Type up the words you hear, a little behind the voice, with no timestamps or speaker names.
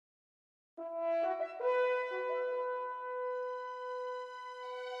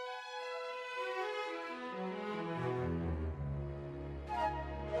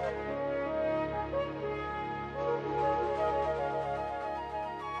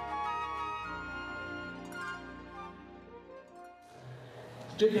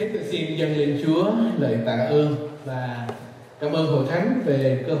Trước hết tôi xin dâng lên Chúa lời tạ ơn và cảm ơn Hội Thánh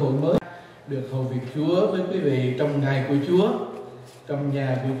về cơ hội mới được hầu việc Chúa với quý vị trong ngày của Chúa, trong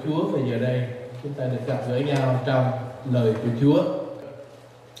nhà của Chúa. Và giờ đây chúng ta được gặp gỡ nhau trong lời của Chúa.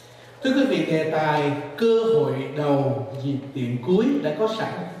 Thưa quý vị, đề tài cơ hội đầu dịp tiện cuối đã có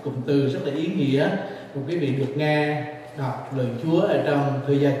sẵn cụm từ rất là ý nghĩa. Và quý vị được nghe đọc lời Chúa ở trong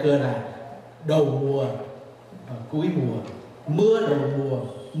Thơ Gia Cơ là đầu mùa và cuối mùa, mưa đầu mùa,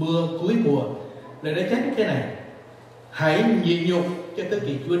 mưa cuối mùa. Lời đã chép thế này: hãy nhịn nhục cho tới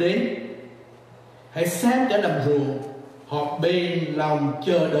kỳ Chúa đến, hãy xem cả làm ruộng, họ bền lòng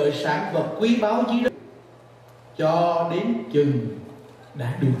chờ đợi sản vật quý báu dưới đất, cho đến chừng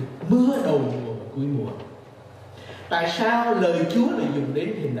đã được mưa đầu mùa và cuối mùa. Tại sao lời Chúa lại dùng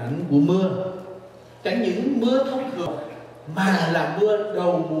đến hình ảnh của mưa? Chẳng những mưa thông thường mà là mưa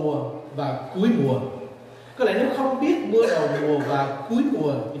đầu mùa và cuối mùa. Có lẽ nếu không biết mưa đầu mùa và cuối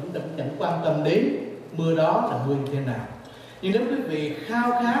mùa thì chúng ta cũng chẳng quan tâm đến mưa đó là mưa như thế nào. Nhưng nếu quý vị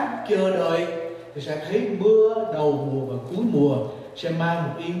khao khát chờ đợi thì sẽ thấy mưa đầu mùa và cuối mùa sẽ mang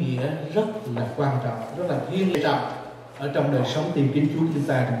một ý nghĩa rất là quan trọng, rất là thiêng trọng ở trong đời sống tìm kiếm Chúa của chúng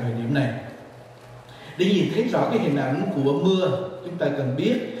ta trong thời điểm này. Để nhìn thấy rõ cái hình ảnh của mưa, chúng ta cần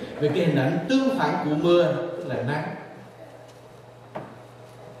biết về cái hình ảnh tương phản của mưa, tức là nắng.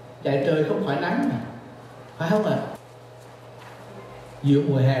 Chạy trời không phải nắng mà, phải không ạ? Giữa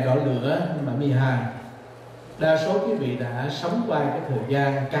mùa hè đỏ lửa năm 72, đa số quý vị đã sống qua cái thời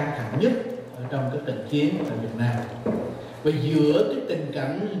gian căng thẳng nhất ở trong các trận chiến tại Việt Nam. Và giữa cái tình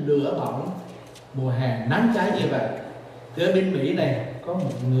cảnh lửa bỏng mùa hè nắng cháy như vậy thì ở bên Mỹ này có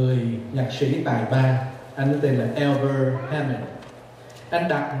một người nhạc sĩ tài ba, anh tên là Albert Hammond. Anh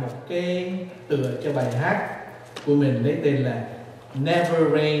đặt một cái tựa cho bài hát của mình lấy tên là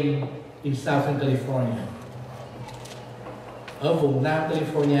Never Rain in Southern California. Ở vùng Nam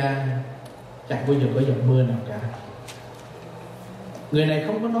California chẳng bao giờ có giọt mưa nào cả. Người này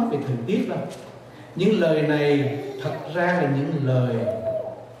không có nói về thời tiết đâu. Những lời này thật ra là những lời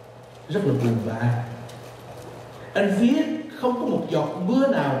rất là buồn bã. Anh viết không có một giọt mưa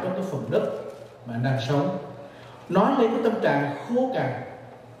nào trong cái phần đất mà anh đang sống, nói lên cái tâm trạng khô cằn,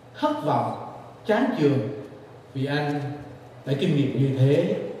 thất vọng, chán chường vì anh đã kinh nghiệm như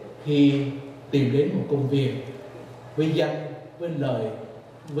thế khi tìm đến một công việc với danh, với lợi,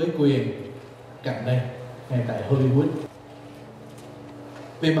 với quyền cạnh đây ngay tại Hollywood.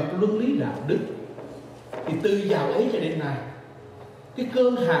 Về mặt luân lý đạo đức thì từ dạo ấy cho đến nay, cái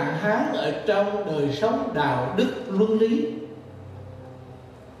cơn hạn hán ở trong đời sống đạo đức luân lý,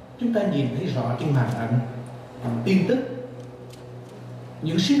 chúng ta nhìn thấy rõ trên màn ảnh tin tức,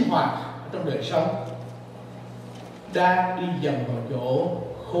 những sinh hoạt trong đời sống đang đi dần vào chỗ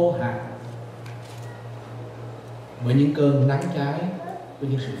khô hạn với những cơn nắng cháy, với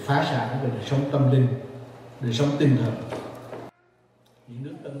những sự phá sản về đời sống tâm linh, đời sống tinh thần. Những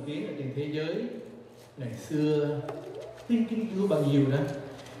nước tân tiến ở trên thế giới ngày xưa tin kính Chúa bao nhiêu đó,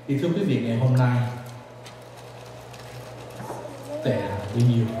 thì thưa quý vị, ngày hôm nay tệ bấy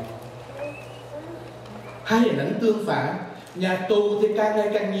nhiêu. Hai hình ảnh tương phản. Nhà tù thì càng ngày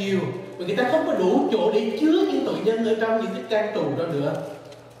càng nhiều và người ta không có đủ chỗ để chứa những tội nhân ở trong những cái căn tù đó nữa.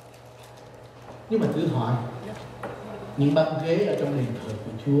 Nhưng mà thử hỏi, những băng ghế ở trong đền thờ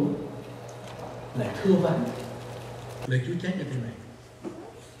của Chúa lại thưa vắng. Lời Chúa chép như thế này: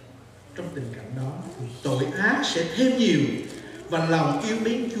 trong tình cảnh đó thì tội ác sẽ thêm nhiều và lòng yêu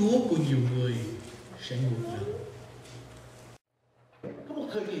mến Chúa của nhiều người sẽ ngụt lặng. Có một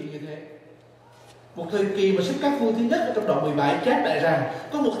thời kỳ như thế, một thời kỳ mà sách Các Vua thứ nhất ở trong đoạn 17 chép lại rằng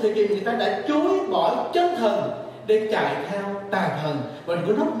có một thời kỳ người ta đã chối bỏ chân thần để chạy theo tà thần, và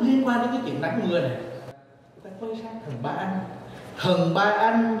nó liên quan đến cái chuyện nắng mưa này. Người ta quay sang thần Ba Anh. Thần Ba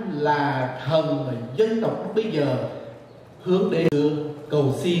Anh là thần mà dân tộc lúc bây giờ hướng đến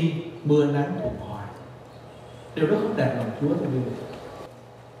cầu xin mưa nắng thuận hòa. Điều đó không đạt lòng Chúa thưa quý vị.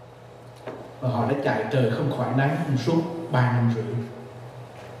 Và họ đã chạy trời không khỏi nắng suốt 3 năm rưỡi.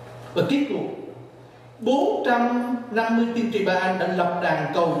 Và kết cục 450 tiên tri Ba Anh đã lập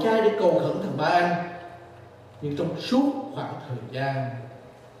đàn cầu trai để cầu khẩn thần Ba Anh. Nhưng trong suốt khoảng thời gian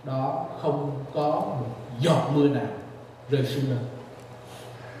đó không có một giọt mưa nào rơi xuống đất,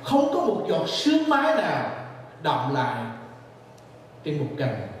 không có một giọt sương mái nào đọng lại trên một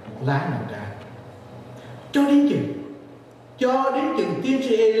cành, một lá nào cả. Cho đến chừng tiên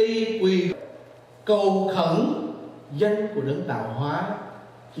tri Eli quỳ cầu khẩn danh của đấng tạo hóa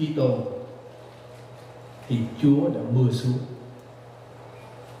Chi Tôn thì Chúa đã mưa xuống.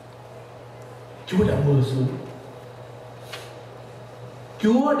 Chúa đã mưa xuống.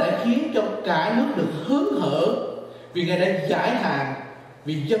 Chúa đã khiến cho cả nước được hớn hở vì Ngài đã giải hạn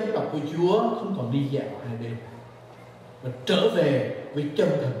vì dân tộc của Chúa không còn đi dạo hai bên, và trở về với chân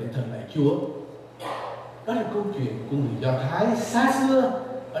thật để thờ lại Chúa. Đó là câu chuyện của người Do Thái xa xưa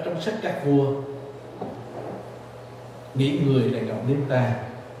ở trong sách Các Vua. Nghĩ người lại ngọc đến ta.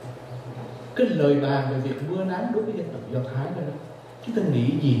 Cái lời bàn về việc mưa nắng đối với dân tộc Do Thái đó, chúng ta nghĩ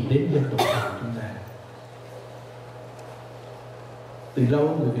gì đến dân tộc của chúng ta? Từ lâu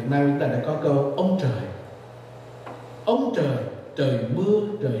người Việt Nam chúng ta đã có câu ông trời. Ông trời, trời mưa,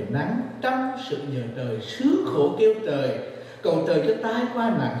 trời nắng, trăm sự nhờ trời, sướng khổ kêu trời, cầu trời cho tai qua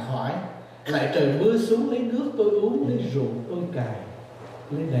nạn khỏi. Lại trời mưa xuống lấy nước tôi uống, lấy ruộng tôi cài,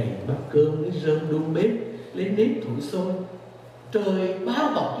 lấy đầy bát cơm, lấy rơm đun bếp, lấy nếp thổi sôi. Trời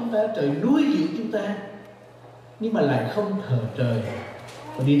bao bọc chúng ta, trời nuôi dưỡng chúng ta, nhưng mà lại không thờ trời,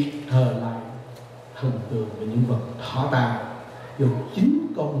 và đi thờ lại thần tượng và những vật thọ tạo do chính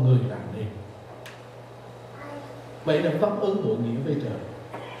con người làm nên. Vậy là vong ơn bội nghĩa với trời.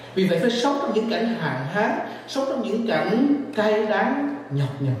 Vì vậy phải sống trong những cảnh hạn hán, sống trong những cảnh cay đắng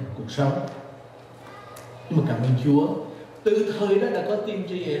nhọc nhằn cuộc sống. Nhưng mà cảm ơn Chúa, từ thời đó đã có tiên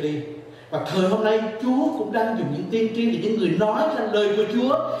tri Eli, và thời hôm nay Chúa cũng đang dùng những tiên tri để những người nói ra lời của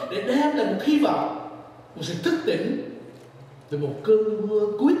Chúa để đem lại một hy vọng, một sự thức tỉnh về một cơn mưa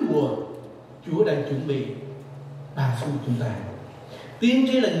cuối mùa Chúa đang chuẩn bị ban xuống chúng ta. Tiên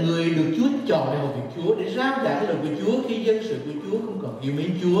tri là người được Chúa chọn để hầu việc Chúa, để rao giảng lời của Chúa khi dân sự của Chúa không còn yêu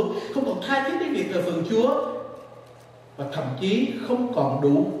mến Chúa, không còn tha thiết đến việc thờ phượng Chúa, và thậm chí không còn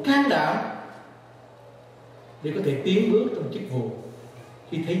đủ can đảm để có thể tiến bước trong chức vụ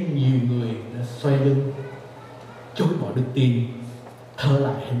khi thấy nhiều người đã xoay lưng, chối bỏ đức tin, thờ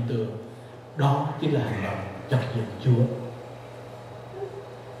lại hình tượng. Đó chính là hành động chọc giận Chúa.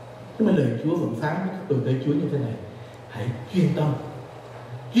 Nhưng mà lời Chúa vẫn phán với các tôi tới Chúa như thế này: hãy chuyên tâm.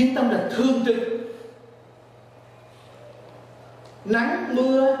 Chuyên tâm là thường trực. Nắng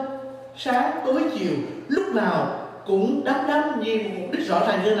mưa, sáng tối chiều, lúc nào cũng đăm đăm nhìn một mục đích rõ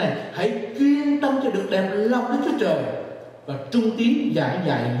ràng như thế này: hãy chuyên tâm cho được đẹp lòng Đức Chúa Trời và trung tín giảng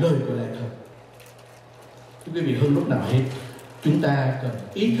dạy lời của Lẽ Thật. Thưa quý vị, hơn lúc nào hết chúng ta cần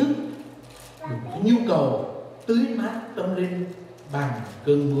ý thức được cái nhu cầu tưới mát tâm linh bằng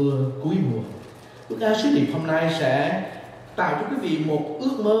cơn mưa cuối mùa. Bức A Sứ Điệp hôm nay sẽ tạo cho quý vị một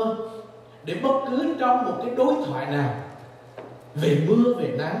ước mơ để bất cứ trong một cái đối thoại nào về mưa,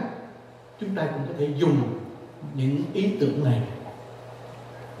 về nắng, chúng ta cũng có thể dùng những ý tưởng này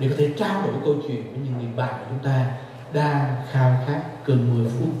để có thể trao đổi câu chuyện với những người bạn của chúng ta đang khao khát cơn mưa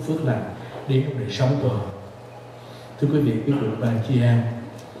phước lành đến trong đời sống của họ. Thưa quý vị, quý vị và chị em,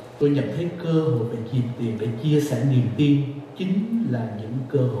 tôi nhận thấy cơ hội về dịp tiền để chia sẻ niềm tin chính là những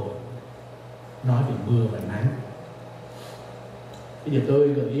cơ hội nói về mưa và nắng. Bây giờ tôi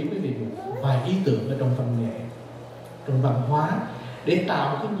gợi ý quý vị một vài ý tưởng ở trong văn nghệ, trong văn hóa, để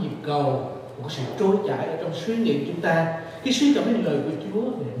tạo một cái nhịp cầu, một cái sự trôi chảy ở trong suy nghĩ chúng ta. Khi suy cảm đến lời của Chúa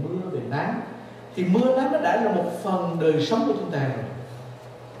về mưa, về nắng, thì mưa nắng nó đã là một phần đời sống của chúng ta rồi.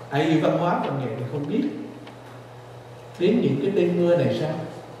 Ai yêu văn hóa văn nghệ thì không biết đến những cái tên mưa này sao?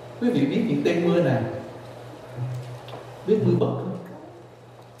 Quý vị biết những tên mưa nào? Biết mưa bấc không?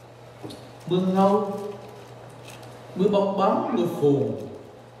 Mưa ngâu, mưa bong bóng, mưa phùn.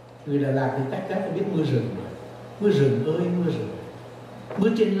 Người Đà Lạt thì chắc chắn phải biết mưa rừng rồi. Mưa rừng ơi mưa rừng. Mưa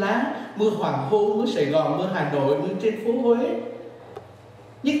trên lá, mưa hoàng hôn, mưa Sài Gòn, mưa Hà Nội, mưa trên phố Huế.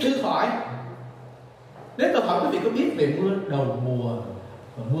 Nhưng thử hỏi, nếu tôi hỏi quý vị có biết về mưa đầu mùa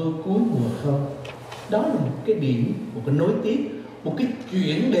và mưa cuối mùa không? Đó là một cái điểm, một cái nối tiếp, một cái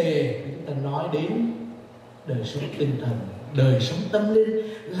chuyển đề để chúng ta nói đến đời sống tinh thần, đời sống tâm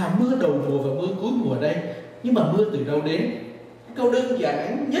linh, là mưa đầu mùa và mưa cuối mùa đây. Nhưng mà mưa từ đâu đến? Cái câu đơn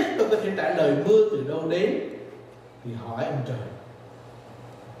giản nhất tôi có thể trả lời mưa từ đâu đến thì hỏi ông trời.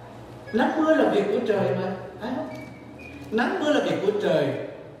 Nắng mưa là việc của trời mà, phải không? Nắng mưa là việc của trời.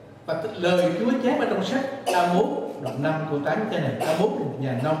 Và lời Chúa chép ở trong sách A1 đoạn 5 câu 8 thế này. A1 là một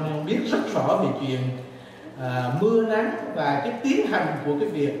nhà nông nên biết rất rõ về chuyện mưa nắng và cái tiến hành của cái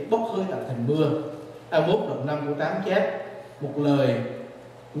việc bốc hơi tạo thành mưa. A1 đoạn 5 câu 8 chép một lời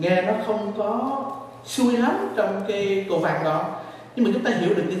nghe nó không có xuôi lắm trong cái câu văn đó, nhưng mà chúng ta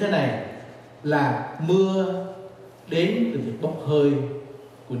hiểu được như thế này, là mưa đến từ việc bốc hơi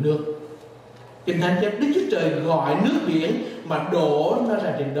của nước. Kinh Thánh chép Đức Chúa Trời gọi nước biển mà đổ nó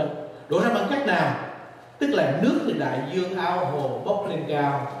ra trên đất. Đổ ra bằng cách nào? Tức là nước từ đại dương ao hồ bốc lên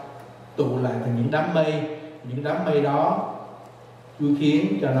cao, tụ lại thành những đám mây. Những đám mây đó Chúa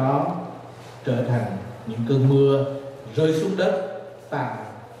khiến cho nó trở thành những cơn mưa rơi xuống đất, tạo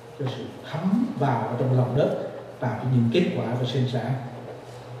cho sự thấm vào trong lòng đất, tạo cho những kết quả và sinh sản.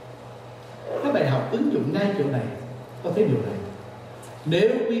 Các bài học ứng dụng ngay chỗ này có thấy điều này. Nếu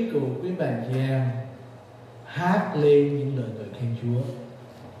quý cụ, quý bà chị em hát lên những lời ngợi khen Chúa,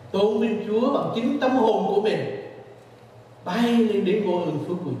 tôn vinh Chúa bằng chính tâm hồn của mình, bay lên đến ngôi ơn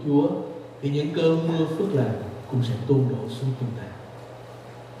phước của Chúa, thì những cơn mưa phước lành cũng sẽ tuôn đổ xuống chúng ta.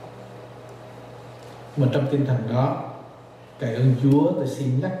 Mà trong tinh thần đó, cậy ơn Chúa, tôi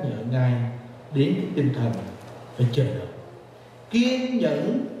xin nhắc nhở ngay đến cái tinh thần phải chờ đợi, kiên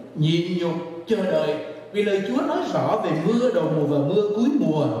nhẫn, nhịn nhục chờ đợi. Vì lời Chúa nói rõ về mưa đầu mùa và mưa cuối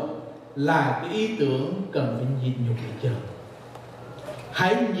mùa là cái ý tưởng cần phải nhịn nhục để chờ.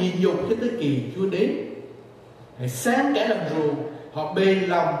 Hãy nhịn nhục cho tới kỳ Chúa đến. Hãy sáng kẻ làm ruộng, họ bền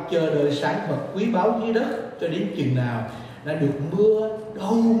lòng chờ đợi sản vật quý báu dưới đất cho đến chừng nào đã được mưa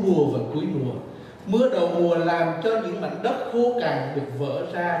đầu mùa và cuối mùa. Mưa đầu mùa làm cho những mảnh đất khô cằn được vỡ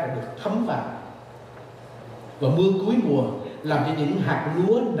ra và được thấm vào, và mưa cuối mùa làm cho những hạt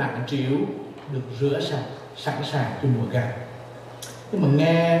lúa nặng trĩu được rửa sạch, sẵn sàng cho mùa gặt. Nhưng mà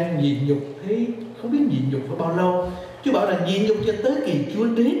nghe nhịn nhục thấy không biết nhịn nhục phải bao lâu. Chúa bảo là nhịn nhục cho tới kỳ Chúa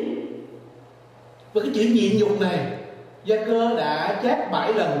đến. Và cái chữ nhịn nhục này Gia Cơ đã chép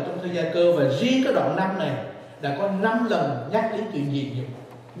 7 lần trong thời Gia Cơ, và riêng cái đoạn 5 này đã có 5 lần nhắc đến chữ nhịn nhục.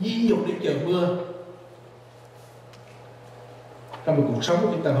 Nhịn nhục để chờ mưa. Trong một cuộc sống của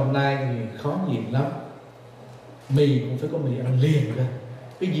chúng ta hôm nay thì khó nhịn lắm. Mì cũng phải có mì ăn liền cơ,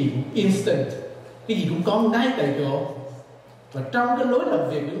 cái gì cũng instant, cái gì cũng có ngay tại chỗ. Và trong cái lối làm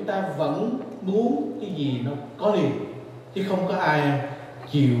việc của chúng ta vẫn muốn cái gì nó có liền, chứ không có ai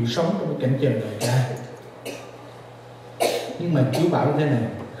chịu sống trong cái cảnh chờ đợi cả. Nhưng mà Chúa bảo như thế này,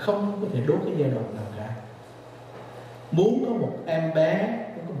 không có thể đốt cái giai đoạn nào cả. Muốn có một em bé,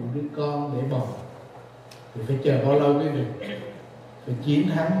 muốn có một đứa con để bầu thì phải chờ bao lâu quý vị? Phải 9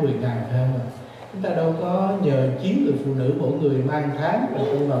 tháng 10 ngày phải không ạ? Chúng ta đâu có nhờ 9 người phụ nữ mỗi người mang tháng, và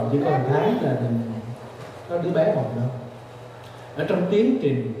trong vòng chỉ còn tháng là mình có đứa bé bầu đâu. Ở trong tiến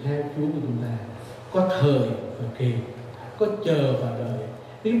trình theo Chúa của chúng ta có thời và kỳ, có chờ và đợi.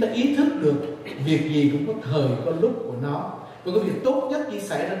 Nếu chúng ta ý thức được việc gì cũng có thời, có lúc của nó, và cái việc tốt nhất chỉ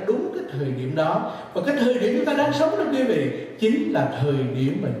xảy ra đúng cái thời điểm đó. Và cái thời điểm chúng ta đang sống đó quý vị, chính là thời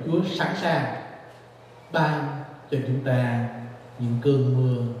điểm mà Chúa sẵn sàng ban cho chúng ta những cơn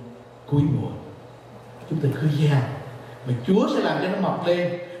mưa cuối mùa. Chúng ta cứ gieo, và Chúa sẽ làm cho nó mọc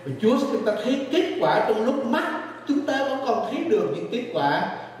lên, và Chúa sẽ cho chúng ta thấy kết quả trong lúc mắt chúng ta vẫn còn thấy được những kết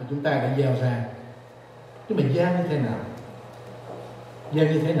quả mà chúng ta đã gieo ra. Nhưng mà gieo như thế nào? Gieo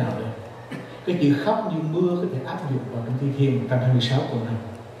như thế nào đây? Cái chữ khóc như mưa có thể áp dụng vào trong Thi Thiên 126 câu 5.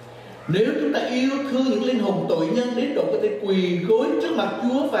 Nếu chúng ta yêu thương những linh hồn tội nhân đến độ có thể quỳ gối trước mặt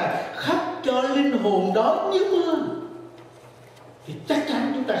Chúa và khóc cho linh hồn đó như mưa, thì chắc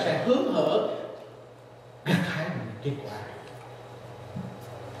chắn chúng ta sẽ hớn hở gặt hái những kết quả.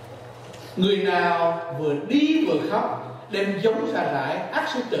 Người nào vừa đi vừa khóc, đem giống ra rải, ắt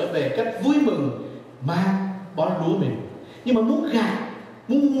sẽ trở về cách vui mừng mang bó lúa mình. Nhưng mà muốn gặt,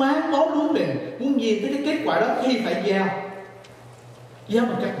 muốn mang bó lúa mình, muốn nhìn thấy cái kết quả đó thì phải gieo. Gieo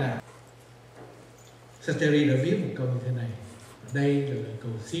bằng cách nào? Sateri đã viết một câu như thế này. Đây là lời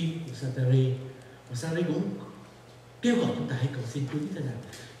cầu xin của Sateri. Và Sateri cũng kêu gọi chúng ta hãy cầu xin Chúa như thế nào.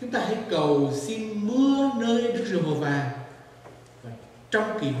 Chúng ta hãy cầu xin mưa nơi Đức Giê-hô-va, và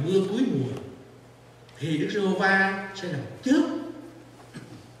trong kỳ mưa cuối mùa thì Đức Giê-hô-va sẽ làm chớp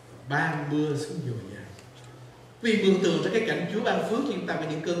ban mưa xuống dồi dào. Vì mường tượng ra cái cảnh Chúa ban phước cho chúng ta với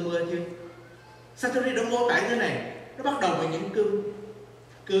những cơn mưa chưa? Sateri đã mô tả thế này. Nó bắt đầu với những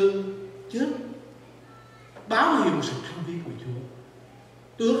cơn chớp báo hiệu sự thăm viếng của Chúa.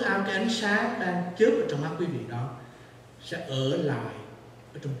 Tôi ước ao cái ánh sáng đang chớp ở trong mắt quý vị đó sẽ ở lại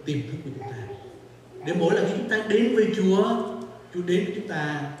ở trong tiềm thức của chúng ta, để mỗi lần khi chúng ta đến với Chúa, Chúa đến với chúng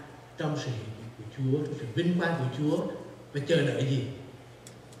ta trong sự hiện diện của Chúa, trong sự vinh quang của Chúa. Và chờ đợi gì?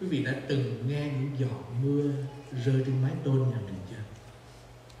 Quý vị đã từng nghe những giọt mưa rơi trên mái tôn nhà mình chưa?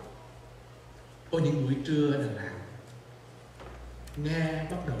 Có những buổi trưa ở Đà Lạt, nghe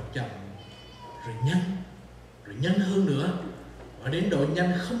bắt đầu chậm rồi nhanh hơn nữa, và đến độ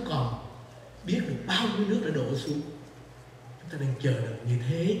nhanh không còn biết được bao nhiêu nước đã đổ xuống. Chúng ta đang chờ đợi như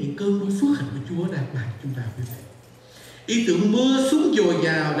thế những cơn mưa phước hạnh của Chúa đang ban chúng ta, quý vị. Ý tưởng mưa xuống dồi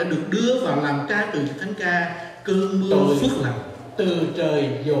dào đã được đưa vào làm ca từ cho thánh ca cơn mưa phước lành. Từ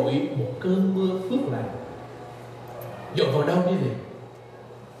trời dội một cơn mưa phước lành. Dội vào đâu quý vị?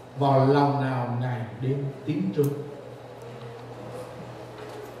 Vào lòng nào ngày đêm tiếng trôi.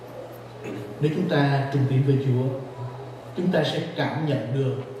 Nếu chúng ta trung tín với Chúa, chúng ta sẽ cảm nhận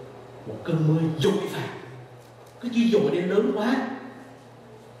được một cơn mưa dội vào. Cái chi dội đến lớn quá,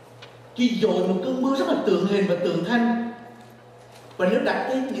 chi dội một cơn mưa rất là tượng hình và tượng thanh. Và nếu đặt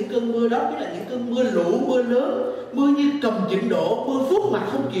tới những cơn mưa đó, tức là những cơn mưa lũ, mưa lớn, mưa như cầm chỉnh đổ, mưa phút mà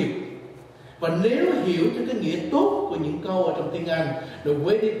không kịp. Và nếu hiểu cho cái nghĩa tốt của những câu ở trong tiếng Anh, the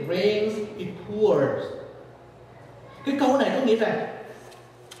way it rains, it pours. Cái câu này có nghĩa rằng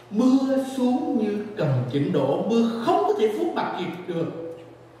mưa xuống như cầm chỉnh đổ, mưa không có thể phút bạc kịp được.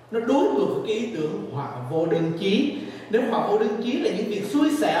 Nó đối ngược với cái ý tưởng họa vô đơn chí. Nếu họa vô đơn chí là những việc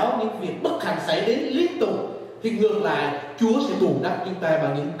xui xẻo, những việc bất hạnh xảy đến liên tục, thì ngược lại Chúa sẽ bù đắp chúng ta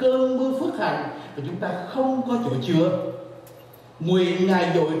bằng những cơn mưa phước hạnh và chúng ta không có chỗ chứa. Nguyện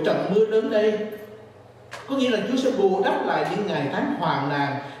Ngài dội trận mưa lớn đây, có nghĩa là Chúa sẽ bù đắp lại những ngày tháng hoạn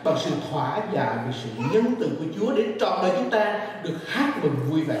nạn bằng sự thỏa dạ về sự nhân từ của Chúa, để trọn đời chúng ta được hát mừng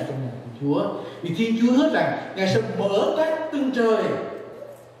vui vẻ trong nhà của Chúa. Vì Thiên Chúa hứa rằng Ngài sẽ mở các tầng trời,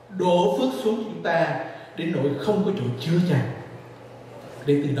 đổ phước xuống cho chúng ta đến nỗi không có chỗ chứa chan.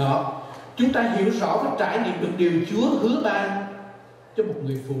 Để từ đó chúng ta hiểu rõ và trải nghiệm được điều Chúa hứa ban cho một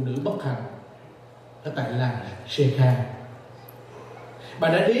người phụ nữ bất hạnh ở tại làng Sê-kha. Bà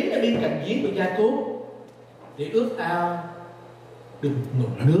đã đến ở bên cạnh giếng của Gia-cốp để ước ao được một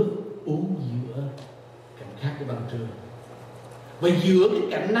ngụm nước uống giữa cảnh khát của ban trưa. Và giữa cái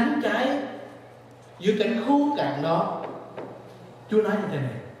cảnh nắng cháy, giữa cảnh khô cạn đó, Chúa nói như thế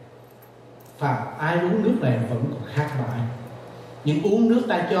này: phàm ai uống nước này vẫn còn khát mãi, nhưng uống nước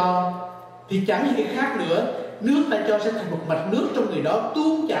ta cho thì chẳng hề khát nữa. Nước ta cho sẽ thành một mạch nước trong người đó,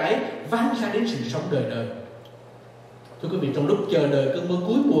 tuôn chảy vang ra đến sự sống đời đời. Thưa quý vị, trong lúc chờ đợi cơn mưa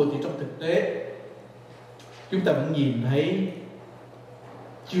cuối mùa thì trong thực tế chúng ta vẫn nhìn thấy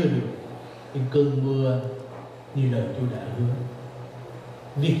chưa được những cơn mưa như lời Chúa đã hứa.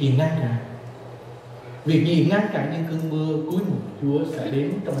 Việc gì ngăn cản? Việc gì ngăn cản những cơn mưa cuối mùa của Chúa sẽ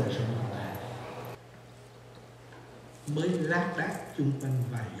đến trong đời sống của chúng ta? Mới lác đác chung quanh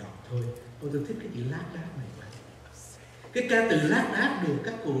vài giọt thôi. Tôi thích cái chữ lác đác này quá. Cái ca từ lác đác được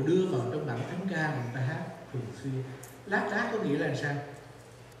các cụ đưa vào trong bản thánh ca mà người ta hát thường xuyên. Lác đác có nghĩa là sao?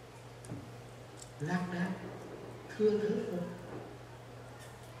 Lác đác, thưa thớt thôi.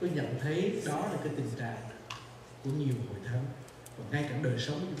 Tôi nhận thấy đó là cái tình trạng của nhiều hội thánh, và ngay cả đời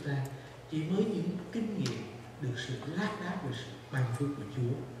sống của chúng ta chỉ mới những kinh nghiệm được sự lác đác về sự ban phước của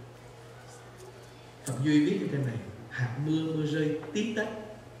Chúa. Phạm Duy viết như thế này: hạt mưa rơi tí tách,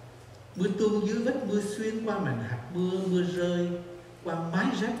 mưa tuôn dưới vách mưa xuyên qua màn hạt mưa, mưa rơi qua mái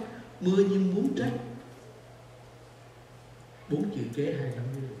rách, mưa như muốn trách. 4 chữ kế 2 năm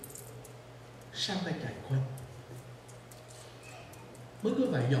mươi. Sao ta chạy quanh? Mới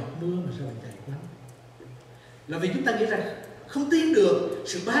có vài giọt mưa mà sao lại chạy quanh? Là vì chúng ta nghĩ rằng không tin được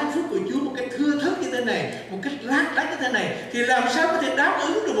sự ban phước của Chúa một cách thưa thớt như thế này, một cách lác đác như thế này, thì làm sao có thể đáp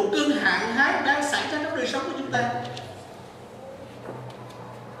ứng được một cơn hạn hán đang xảy ra trong đời sống của chúng ta?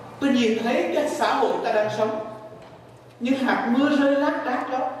 Tôi nhìn thấy cái xã hội ta đang sống, nhưng hạt mưa rơi lác đác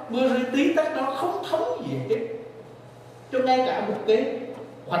đó, mưa rơi tí tách đó không thấm gì hết, cho ngay cả một cái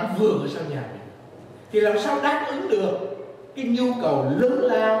khoảnh vườn ở sau nhà mình, thì làm sao đáp ứng được cái nhu cầu lớn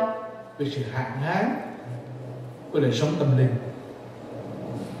lao về sự hạn hán của đời sống tâm linh?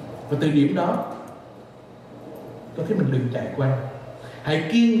 Và từ điểm đó tôi thấy mình đừng chạy quanh, hãy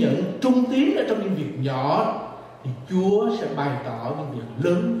kiên nhẫn trung tín ở trong những việc nhỏ, thì Chúa sẽ bày tỏ những việc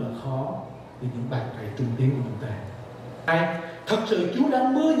lớn và khó từ những bàn tay trung tín của chúng ta. Thật sự Chúa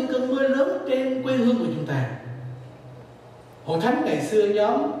đang mưa những cơn mưa lớn trên quê hương của chúng ta. Hội thánh ngày xưa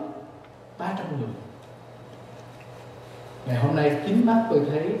nhóm 300 người, ngày hôm nay chính mắt tôi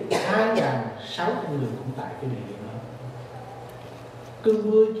thấy 2.600 người cũng tại cái địa điểm đó.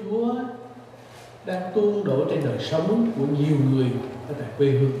 Cơn mưa Chúa đang tuôn đổ trên đời sống của nhiều người ở tại quê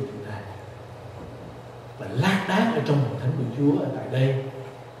hương của chúng ta, và lác đác ở trong hội thánh của Chúa ở tại đây,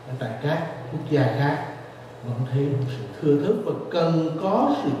 ở tại các quốc gia khác vẫn thấy một sự thưa thớt và cần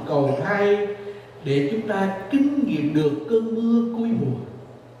có sự cầu thay để chúng ta kinh nghiệm được cơn mưa cuối mùa.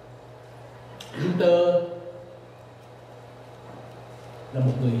 Luther là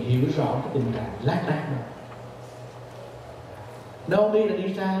một người hiểu rõ cái tình trạng lác đác đó. Naomi đã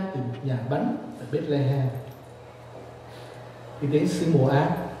đi ra từ một nhà bánh ở Bethlehem, đi đến xứ Moab,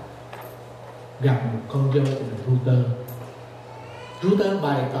 gặp một con dâu tên là Luther. Luther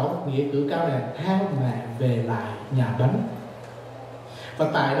bày tỏ một nghĩa cử cao đẹp theo mẹ về lại nhà bánh, và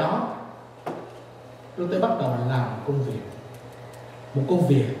tại đó Luther bắt đầu làm một công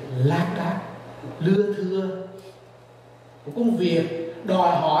việc lác đác, lưa thưa, một công việc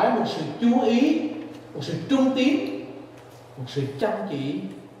đòi hỏi một sự chú ý, một sự trung tín, một sự chăm chỉ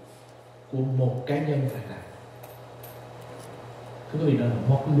của một cá nhân phải làm. Thưa quý vị, đó là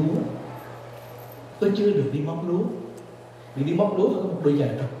móc lúa. Tôi chưa được đi móc lúa, vì đi móc lúa phải có một đôi giày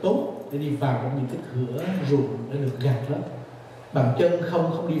thật tốt để đi vào trong những cái thửa ruộng để được gặt đó. bàn chân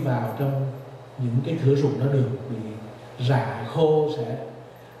không đi vào trong những cái thửa ruộng đó được, bị rạ khô sẽ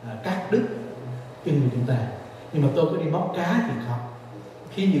cắt đứt chân của chúng ta. Nhưng mà tôi có đi móc cá thì không.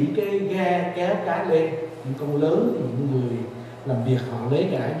 Khi những cái ghe kéo cá lên, những con lớn, những người làm việc họ lấy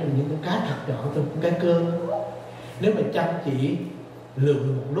cả những con cá thật nhỏ trong cá cơm. Nếu mà chăm chỉ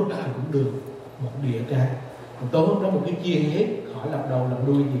lượm một lúc thì cũng được một đĩa cá. Còn tối hôm đó một cái chiên hết, khỏi làm đầu làm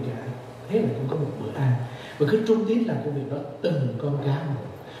đuôi gì cả, thế là cũng có một bữa ăn. Và cứ trung tín làm công việc đó từng con cá một.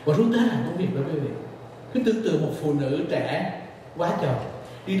 Và rút tới làm công việc đó quý vị. Cứ tưởng tượng một phụ nữ trẻ quá chồng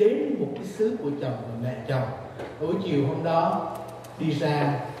đi đến một cái xứ của chồng và mẹ chồng. Buổi chiều hôm đó đi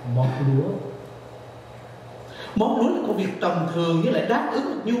ra mót lúa. Mót lúa là công việc tầm thường với lại đáp ứng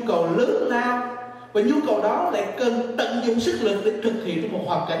một nhu cầu lớn lao. Và nhu cầu đó lại cần tận dụng sức lực để thực hiện trong một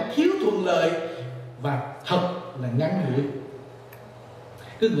hoàn cảnh thiếu thuận lợi và thật là ngắn ngủi.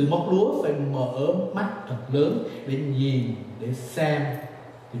 Cái người móc lúa phải mở mắt thật lớn để nhìn, để xem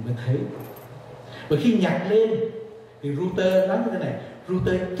thì mới thấy. Và khi nhặt lên thì router nói như thế này: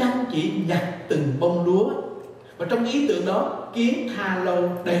 router chăm chỉ nhặt từng bông lúa, và trong ý tưởng đó kiến tha lâu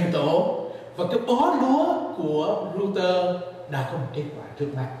đầy tổ, và cái bó lúa của router đã có một kết quả trước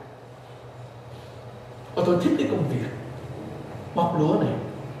mắt. Và tôi thích cái công việc móc lúa này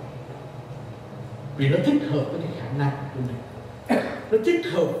vì nó thích hợp với cái khả năng của mình, nó thích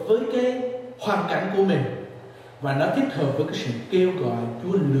hợp với cái hoàn cảnh của mình, và nó thích hợp với cái sự kêu gọi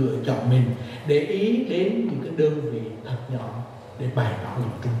Chúa lựa chọn mình để ý đến những cái đơn vị thật nhỏ để bày tỏ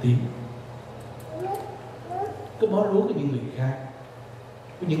lòng trung tín. Cái bó lúa của những người khác,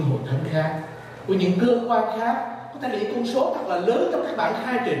 của những hội thánh khác, của những cơ quan khác có thể là những con số thật là lớn trong các bản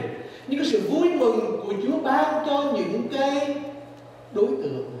khai trình. Nhưng cái sự vui mừng của Chúa ban cho những cái đối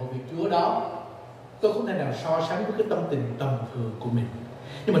tượng của việc Chúa đó, tôi không thể nào so sánh với cái tâm tình tầm thường của mình.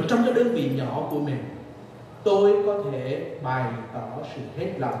 Nhưng mà trong cái đơn vị nhỏ của mình, tôi có thể bày tỏ sự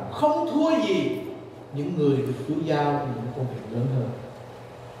hết lòng không thua gì những người được Chúa giao cho những công việc lớn hơn.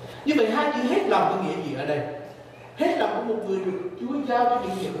 Như vậy hai chữ hết lòng có nghĩa gì ở đây? Hết lòng của một người được Chúa giao cho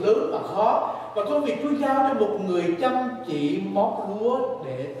những việc lớn và khó, và công việc Chúa giao cho một người chăm chỉ móc lúa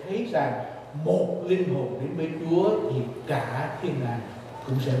để thấy rằng một linh hồn đến với Chúa thì cả thiên đàng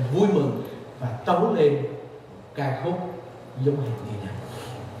cũng sẽ vui mừng và tấu lên ca khúc giống hệt như nhau.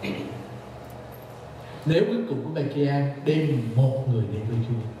 Nếu cuối cùng của bà chị em đem một người đến với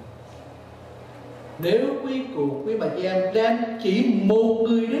Chúa, nếu quý bà chị em đem chỉ một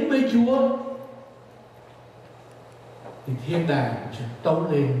người đến với Chúa, thì thiên đàng sẽ tấu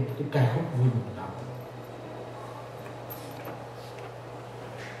lên cái ca khúc vui mừng đó.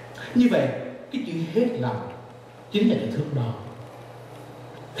 Như vậy cái chữ hết lòng chính là cái thước đo.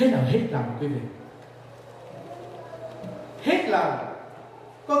 Thế nào hết lòng quý vị? Hết lòng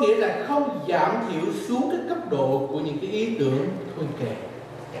có nghĩa là không giảm thiểu xuống cái cấp độ của những cái ý tưởng thôi kệ.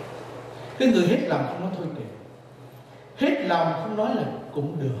 Cái người hết lòng không nói thôi kệ, hết lòng không nói là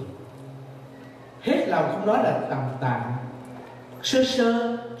cũng được, hết lòng không nói là tầm tạm, sơ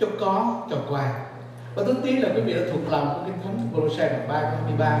sơ, cho có, cho qua. Và tôi tin là quý vị đã thuộc lòng của Kinh Thánh Cô-lô-sai đoạn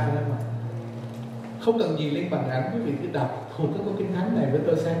 3:23 phải không ạ? Không cần gì lên bằng ảnh, quý vị cứ đọc thuộc cái câu Kinh Thánh này với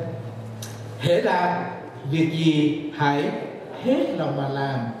tôi xem. Hễ làm việc gì hãy hết lòng mà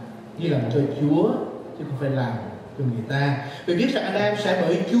làm, như làm cho Chúa chứ không phải làm cho người ta. Vì biết rằng anh em sẽ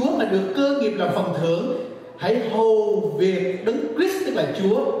bởi Chúa mà được cơ nghiệp làm phần thưởng. Hãy hầu việc Đấng Christ tức là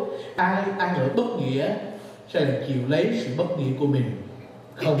Chúa. Ai ăn ở bất nghĩa sẽ là chịu lấy sự bất nghĩa của mình,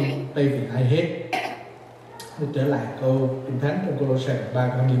 không tây vì ai hết. Tôi trở lại câu Kinh Thánh trong Cô-lô-sai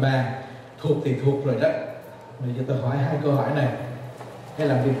 3:23. Thuộc thì thuộc rồi đó. Bây giờ tôi hỏi hai câu hỏi này: hay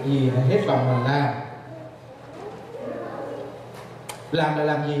làm việc gì hãy hết lòng mà làm. Làm là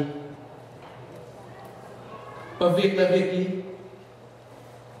làm gì? Và việc là việc gì?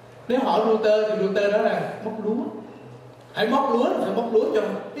 Nếu hỏi Luther thì Luther nói là móc lúa. Hãy móc lúa là phải móc lúa cho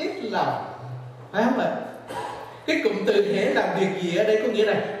hết lòng, phải không ạ? Cái cụm từ hễ làm việc gì ở đây có nghĩa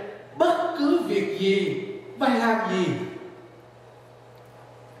là bất cứ việc gì và làm gì.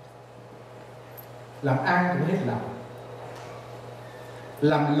 Làm ăn cũng hết lòng,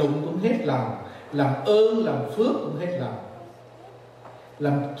 làm lụng cũng hết lòng, làm ơn làm phước cũng hết lòng,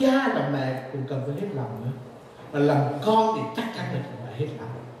 làm cha làm mẹ cũng cần phải hết lòng nữa, mà làm con thì chắc chắn là phải hết lòng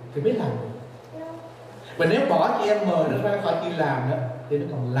thì biết làm được. Và nếu bỏ chị em mời nó ra khỏi đi làm đó thì nó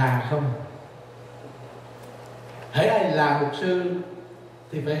còn là không. Hãy ai làm mục sư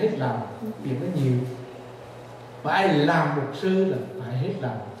thì phải hết lòng, việc nó nhiều. Mà ai làm mục sư là phải hết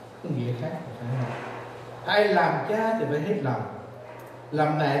lòng, có nghĩa khác là phải hết. Ai làm cha thì phải hết lòng,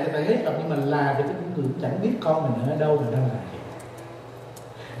 làm mẹ thì phải hết lòng, nhưng mà làm thì những người chẳng biết con mình ở đâu và đang làm gì.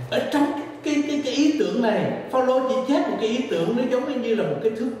 Ở trong cái ý tưởng này, Phaolô chỉ chép một cái ý tưởng nó giống như là một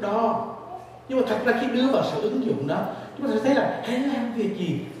cái thước đo. Nhưng mà thật ra khi đưa vào sự ứng dụng đó, chúng ta sẽ thấy là hãy làm việc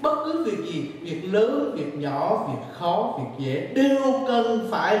gì, bất cứ việc gì, việc lớn, việc nhỏ, việc khó, việc dễ, đều cần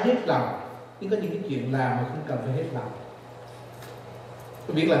phải hết lòng. Nhưng có những cái chuyện làm mà không cần phải hết lòng.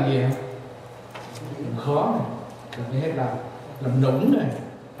 Có biết làm gì không? Làm khó này, cần phải hết lòng. Làm nũng này,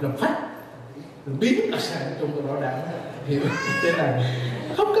 làm phách, làm biến là sản trong cái rõ ràng. Hiểu thế này,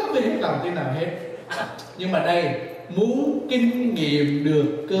 không cần phải hết lòng thế nào hết. Nhưng mà đây, muốn kinh nghiệm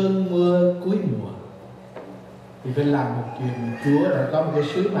được cơn mưa cuối mùa thì phải làm một chuyện mà Chúa đã có một cái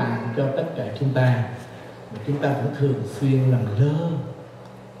sứ mạng cho tất cả chúng ta, mà chúng ta vẫn thường xuyên làm lơ,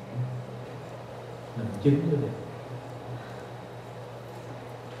 làm chứng cho được.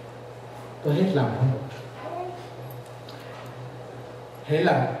 Có hết lòng không? Hãy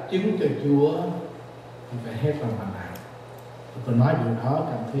làm chứng cho Chúa thì phải hết lòng mà làm. Tôi nói điều đó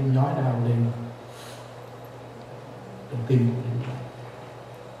cảm thấy nhói đau lên trong tim của mình.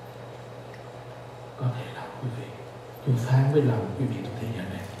 Có thể là quý vị, Chúa phán với lòng quý vị trong thế gian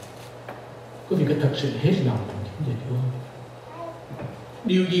này. Quý vị có thật sự hết lòng làm chứng cho Chúa?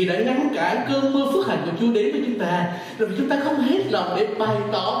 Điều gì đã ngăn cản cơn mưa phước hạnh của Chúa đến với chúng ta, rồi chúng ta không hết lòng để bày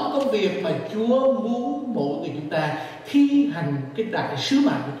tỏ cái công việc mà Chúa muốn mỗi người chúng ta thi hành cái đại sứ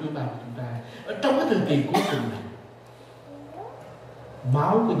mạng của Chúa ban cho chúng ta ở trong cái thời kỳ cuối cùng này.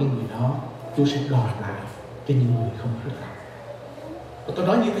 Máu của những người đó Chúa sẽ đòi lại cho những người không hết lòng. Và tôi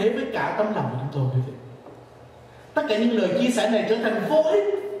nói như thế với cả tấm lòng của chúng tôi, quý vị. Tất cả những lời chia sẻ này trở thành vô ích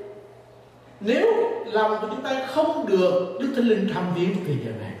nếu lòng của chúng ta không được Đức Thánh Linh thăm viếng trong thời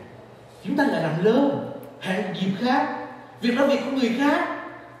giờ này. Chúng ta lại làm lơ, hẹn dịp khác, việc đó việc của người khác,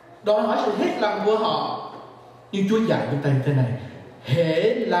 đòi hỏi sự hết lòng của họ. Nhưng Chúa dạy chúng ta như thế này: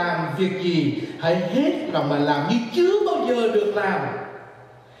 hễ làm việc gì hãy hết lòng mà làm như chưa bao giờ được làm.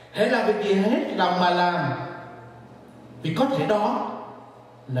 Hãy làm việc gì hết lòng mà làm, vì có thể đó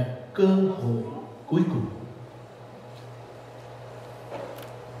là cơ hội cuối cùng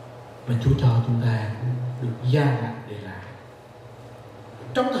mà Chúa cho chúng ta được gia hạn để làm.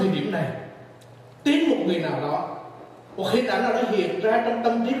 Trong thời điểm này, tiến một người nào đó, một hình ảnh nào đó hiện ra trong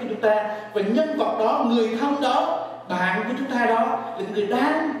tâm trí của chúng ta, và nhân vật đó, người thân đó, bạn của chúng ta đó là người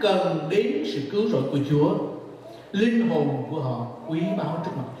đang cần đến sự cứu rỗi của Chúa. Linh hồn của họ quý báu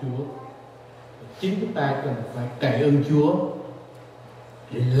trước mặt Chúa. Chính chúng ta cần phải cậy ơn Chúa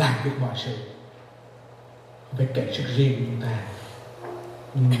để làm được mọi sự. Không phải cậy sức riêng của chúng ta,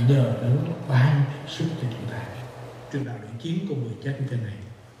 nhưng nhờ đấng ban sức cho chúng ta. Trường đạo Luyện Chiến có 10 chép như thế này: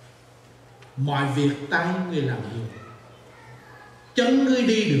 mọi việc tay ngươi làm được, chân ngươi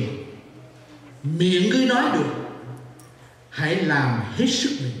đi được, miệng ngươi nói được, hãy làm hết sức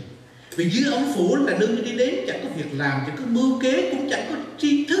mình. Vì dưới ống phủ là nơi ngươi đi đến chẳng có việc làm, chẳng có mưu kế, cũng chẳng có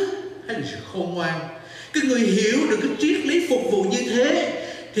tri thức hay là sự khôn ngoan. Cái người hiểu được cái triết lý phục vụ như thế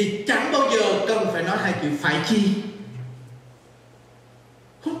thì chẳng bao giờ cần phải nói hai chữ phải chi.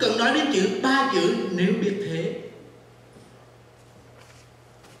 Không cần nói đến chữ 3 chữ nếu biết thế.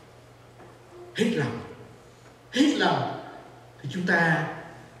 Hết lòng thì chúng ta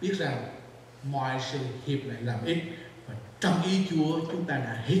biết rằng mọi sự hiệp lại làm ích, và trong ý Chúa chúng ta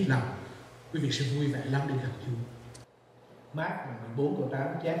đã hết lòng. Quý vị sẽ vui vẻ lắm để gặp Chúa. Mát 14 câu 8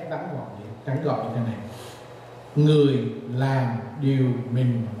 chép ngắn gọn như thế này: người làm điều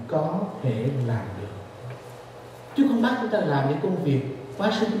mình có thể làm được. Chúa không bắt chúng ta làm những công việc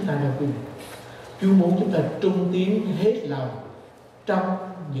quá sức chúng ta đâu quý vị. Chúa muốn chúng ta trung tín hết lòng trong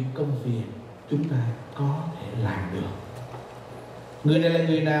những công việc chúng ta có thể làm được. Người này là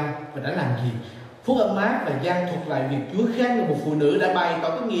người nào và đã làm gì? Phúc âm Mát và Giăng thuật lại việc Chúa khen là một phụ nữ đã bày tỏ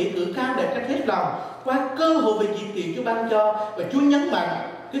cái nghĩa cử cao đẹp cách hết lòng qua cơ hội về dịp tiệc Chúa ban cho, và Chúa nhấn mạnh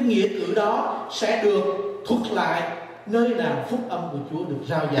cái nghĩa cử đó sẽ được thuật lại nơi nào phúc âm của Chúa được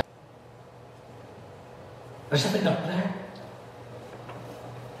rao giảng. Rồi sao phải đập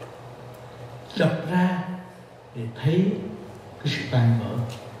ra để thấy cái sự tan vỡ,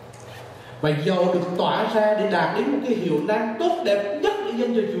 và dầu được tỏa ra để đạt đến một cái hiệu năng tốt đẹp nhất để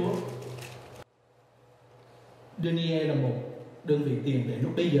dâng cho Chúa. Denier là một đơn vị tiền tệ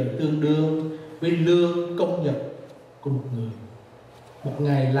lúc bây giờ tương đương với lương công nhật của một người. Một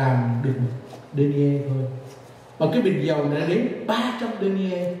ngày làm được một denier thôi, mà cái bình dầu này đến 300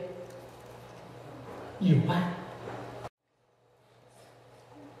 denier, nhiều quá.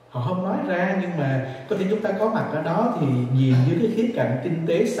 Họ không nói ra, nhưng mà có thể chúng ta có mặt ở đó thì nhìn dưới cái khía cạnh kinh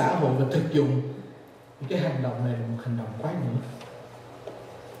tế, xã hội và thực dụng, thì cái hành động này là một hành động quá nữa.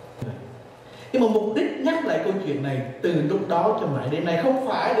 Nhưng mà mục đích nhắc lại câu chuyện này từ lúc đó cho mãi đến nay không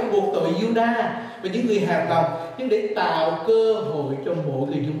phải để buộc tội Juda và những người hẹp lòng, nhưng để tạo cơ hội cho mỗi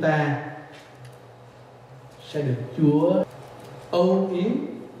người chúng ta sẽ được Chúa âu yếm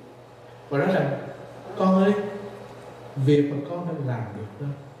và nói rằng: con ơi, việc mà con đã làm được đó,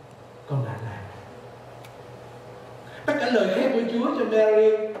 con đã làm. Tất cả lời khen của Chúa cho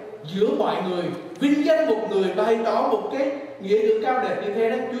Mary giữa mọi người, vinh danh một người, bày tỏ một cái nghĩa cử cao đẹp như thế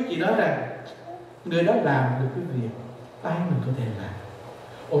đó. Chúa chỉ nói rằng người đó làm được cái việc tay mình có thể làm.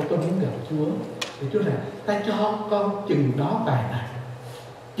 Ôi, tôi muốn gặp Chúa để Chúa rằng: ta cho con chừng đó tài năng,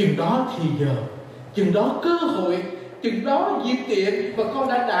 chừng đó thì giờ, chừng đó cơ hội, chừng đó dịp tiện, và con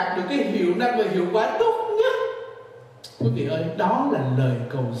đã đạt được cái hiệu năng và hiệu quả tốt nhất. Quý vị ơi, đó là lời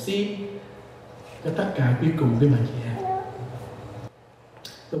cầu xin cho tất cả quý cụ với bà chị em.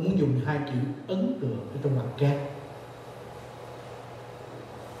 Tôi muốn dùng hai chữ ấn tượng ở trong mặt kép.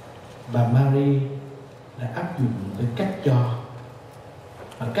 Và Mary đã áp dụng cái cách cho,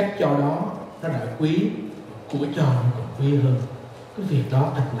 và cách cho đó nó đã quý, của cho nó còn quý hơn. Cái việc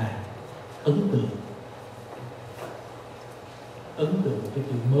đó thật là ấn tượng. Ấn tượng cái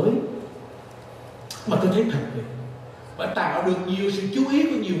chữ mới mà tôi thấy thật vậy, và tạo được nhiều sự chú ý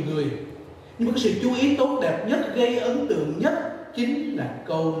của nhiều người. Nhưng mà cái sự chú ý tốt đẹp nhất, gây ấn tượng nhất chính là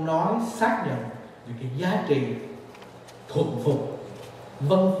câu nói xác nhận về cái giá trị thuận phục,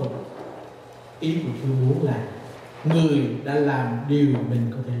 vâng phục ý của Chúa muốn là người đã làm điều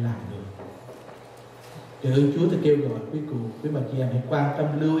mình có thể làm được. Trời ơn Chúa, tôi kêu gọi quý cụ, quý bà chị em hãy quan tâm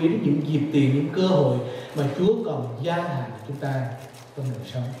lưu ý đến những dịp tiền, những cơ hội mà Chúa còn gia hạn chúng ta trong đời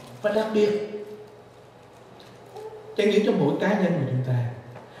sống. Và đặc biệt, chẳng những trong mỗi cá nhân của chúng ta,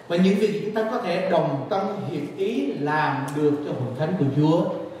 và những việc chúng ta có thể đồng tâm hiệp ý làm được cho hội thánh của Chúa,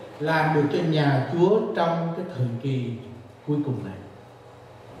 làm được cho nhà Chúa trong cái thời kỳ cuối cùng này.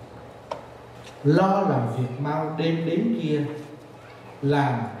 Lo làm việc mau đêm đến kia,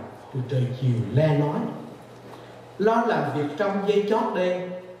 làm từ trời chiều le lói. Lo làm việc trong giây chót đây,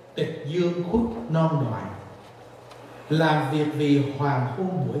 tịch dương khuất non đoại. Làm việc vì hoàng hôn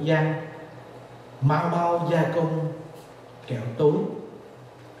mùa gian, mau mau gia công kẹo tối.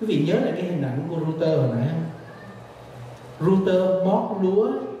 Quý vị nhớ lại cái hình ảnh của Router hồi nãy không? Router mót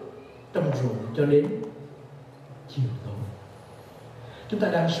lúa trong ruộng cho đến chiều tối. Chúng ta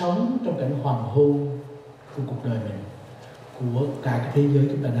đang sống trong cảnh hoàng hôn của cuộc đời mình, của cả cái thế giới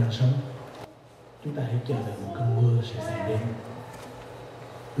chúng ta đang sống. Chúng ta hãy chờ đợi một cơn mưa sẽ xảy đến.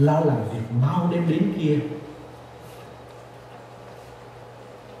 Lo làm việc mau đêm đến kia.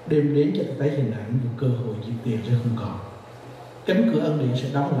 Đêm đến cho ta thấy hình ảnh một cơ hội dịp tiền sẽ không còn. Cánh cửa ân điển sẽ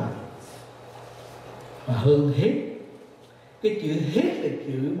đóng lại. Và hơn hết, cái chữ hết là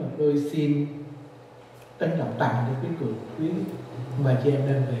chữ mà tôi xin trân trọng tặng cho quý cụ, quý bà chị em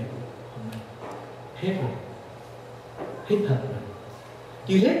đem về hôm nay. Hết rồi. Hết thật rồi.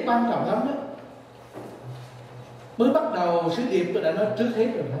 Chữ hết quan trọng lắm đó. Mới bắt đầu sứ điệp tôi đã nói trước hết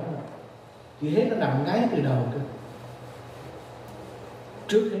rồi đó. Chữ hết nó nằm ngay từ đầu cơ.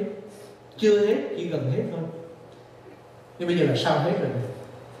 Trước hết, chưa hết, chỉ gần hết thôi. Nhưng bây giờ là sau hết rồi.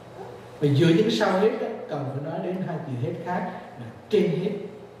 Và giữa những sau hết đó, cần phải nói đến hai chữ hết khác là trên hết,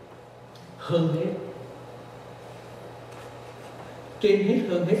 hơn hết. Trên hết,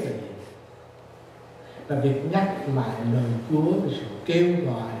 hơn hết là gì? Là việc nhắc lại lời Chúa về sự kêu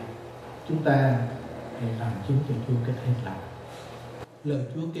gọi chúng ta để làm chứng cho Chúa cách hết lòng. Lời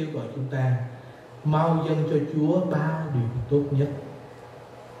Chúa kêu gọi chúng ta mau dâng cho Chúa bao điều tốt nhất.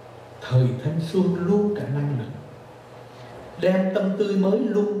 Thời thanh xuân luôn cả năng lực, đem tâm tươi mới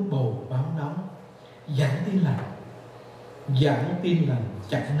luôn bầu báo nóng. Giảng tin lành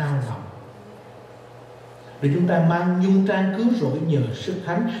chẳng nao lòng, để chúng ta mang nhung trang cứu rỗi nhờ sức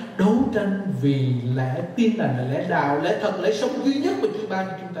thánh, đấu tranh vì lẽ tin lành là lẽ đạo, lẽ thật, lẽ sống duy nhất mà Chúa ban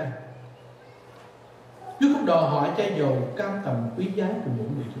cho chúng ta. Chúa không đòi hỏi chai dầu cam tầm quý giá của mỗi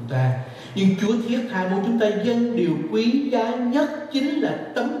người chúng ta, nhưng Chúa thiết tha muốn chúng ta dâng điều quý giá nhất chính là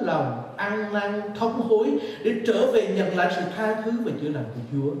tấm lòng ăn năn thống hối để trở về nhận lại sự tha thứ và chữa lành của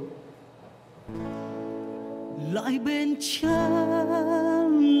Chúa. Lại bên Cha,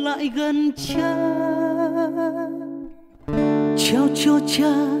 lại gần Cha, trao cho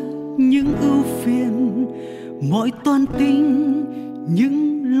Cha những ưu phiền, mọi toan tính,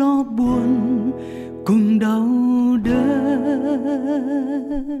 những lo buồn cùng đau đớn.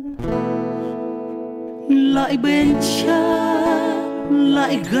 Lại bên Cha,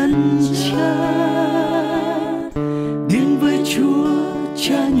 lại gần Cha, đến với Chúa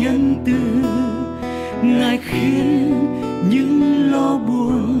Cha nhân từ. Ngài khiến những lo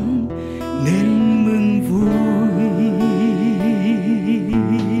buồn nên mừng vui.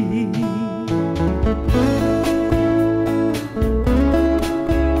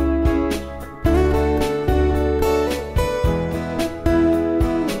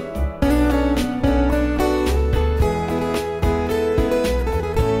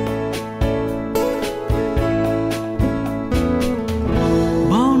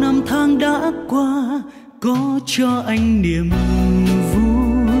 có cho anh niềm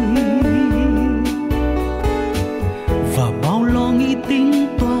vui và bao lo nghĩ tính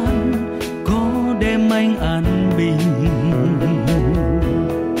toán có đem anh an bình.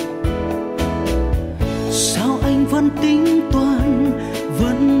 Sao anh vẫn tính toán,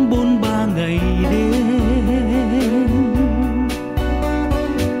 vẫn bôn ba ngày đêm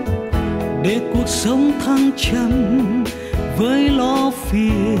để cuộc sống thăng trầm với lo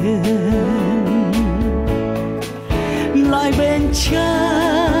phiền. Lại bên cha,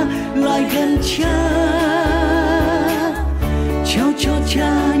 lại gần cha, trao cho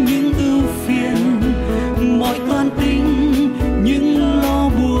cha những ưu phiền, mọi toan tính, những lo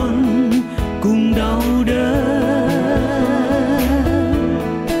buồn cùng đau đớn.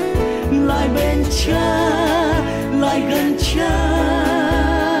 Lại bên cha, lại gần cha,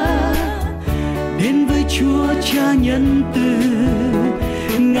 đến với Chúa Cha nhân từ,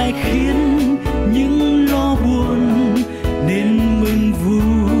 Ngài khiến những lo buồn nên mừng vui.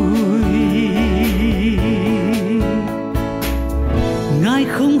 Ngài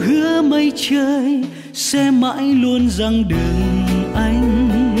không hứa mây trời sẽ mãi luôn dang đường anh,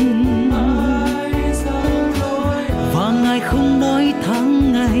 và Ngài không nói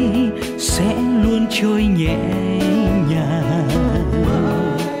tháng ngày sẽ luôn trôi nhẹ nhàng.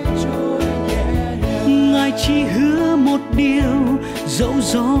 Ngài chỉ hứa một điều, dẫu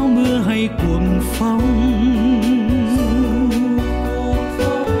gió mưa hay cuồng phong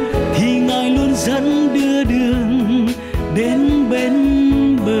thì Ngài luôn dẫn đưa đường đến bên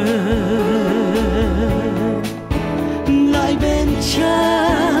bờ. Lại bên cha,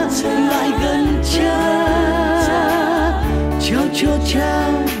 lại gần cha, trao cho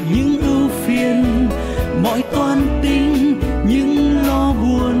cha những ưu phiền, mọi toan tính, những lo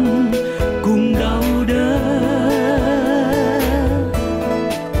buồn cùng đau đớn.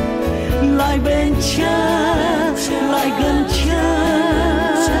 Lại bên cha, lại gần cha,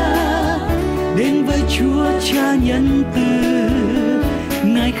 đến với Chúa Cha nhân từ,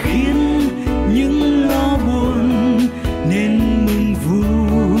 Ngài khiến